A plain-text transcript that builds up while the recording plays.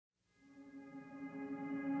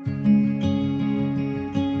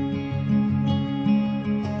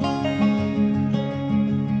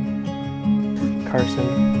Carson.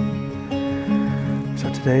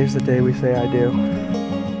 So today is the day we say I do.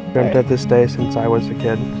 I've dreamt of this day since I was a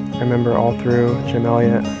kid. I remember all through Jim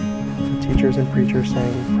Elliott, the teachers and preachers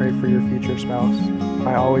saying, pray for your future spouse.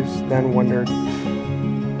 I always then wondered,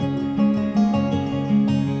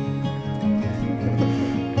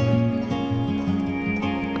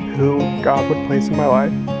 who God would place in my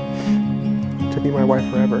life to be my wife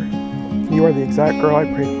forever. You are the exact girl I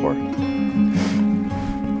prayed for.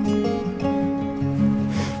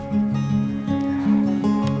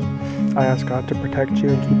 I ask God to protect you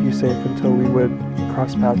and keep you safe until we would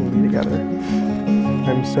cross paths and be together.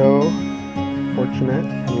 I'm so fortunate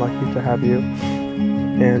and lucky to have you,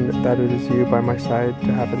 and that it is you by my side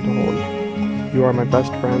to have and to hold. You are my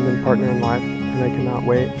best friend and partner in life, and I cannot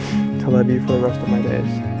wait to love you for the rest of my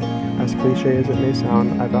days. As cliche as it may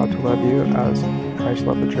sound, I vow to love you as Christ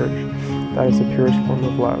loved the church. That is the purest form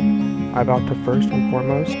of love. I vow to first and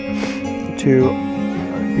foremost to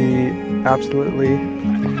be absolutely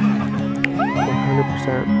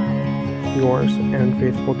 100% yours and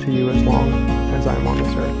faithful to you as long as I am on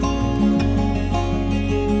this earth.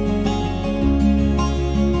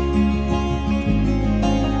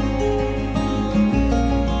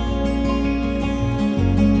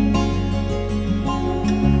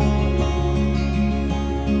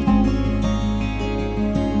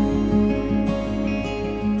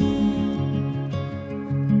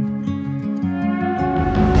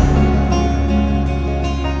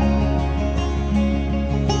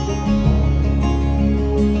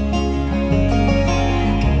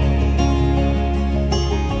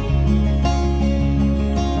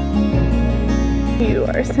 You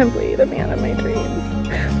are simply the man of my dreams,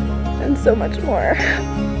 and so much more.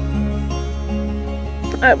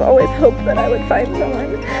 I've always hoped that I would find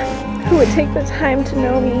someone who would take the time to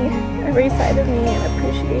know me, every side of me, and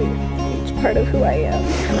appreciate each part of who I am.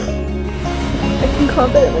 I can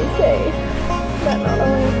confidently say that not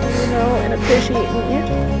only do you know and appreciate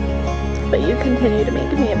me, but you continue to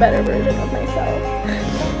make me a better version of myself.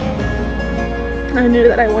 I knew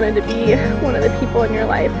that I wanted to be one of the people in your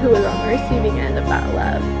life who was on the receiving end of that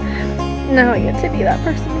love. Now I get to be that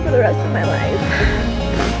person for the rest of my life.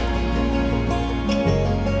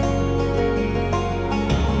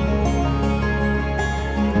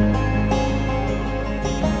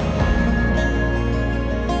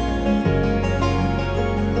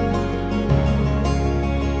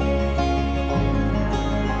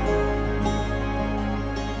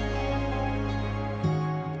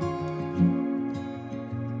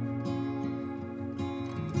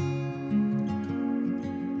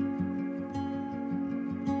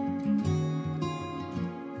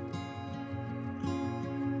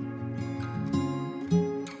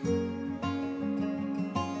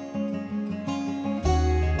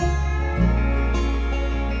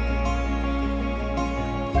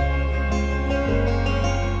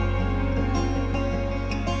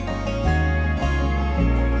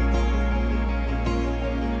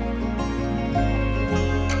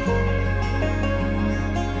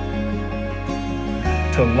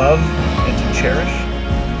 To love and to cherish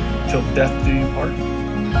till death do you part.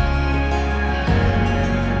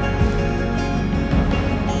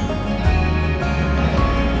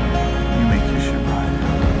 You may kiss your bride.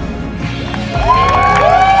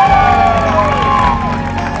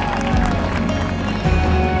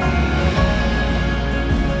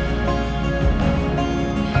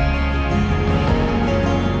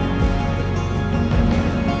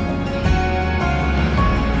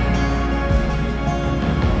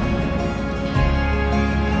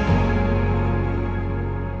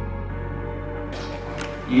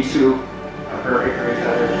 You two are perfect for each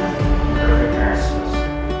other, perfect parents to us.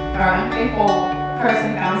 I'm thankful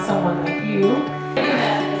Carson found someone like you.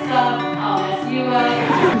 I'll mess you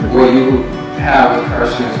up. What you have with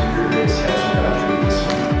Carson is your greatest passion about doing this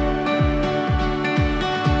one.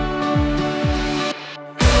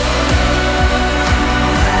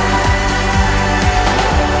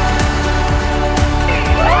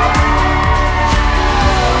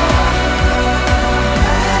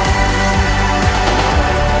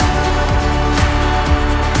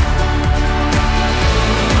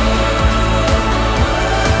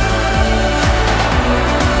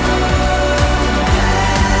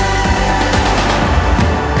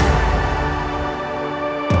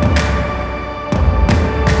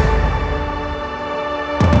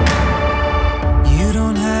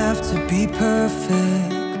 Be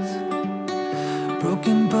perfect.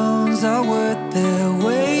 Broken bones are worth their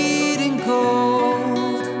weight in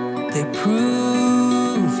gold. They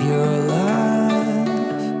prove you're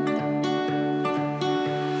alive.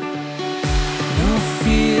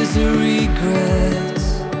 regret.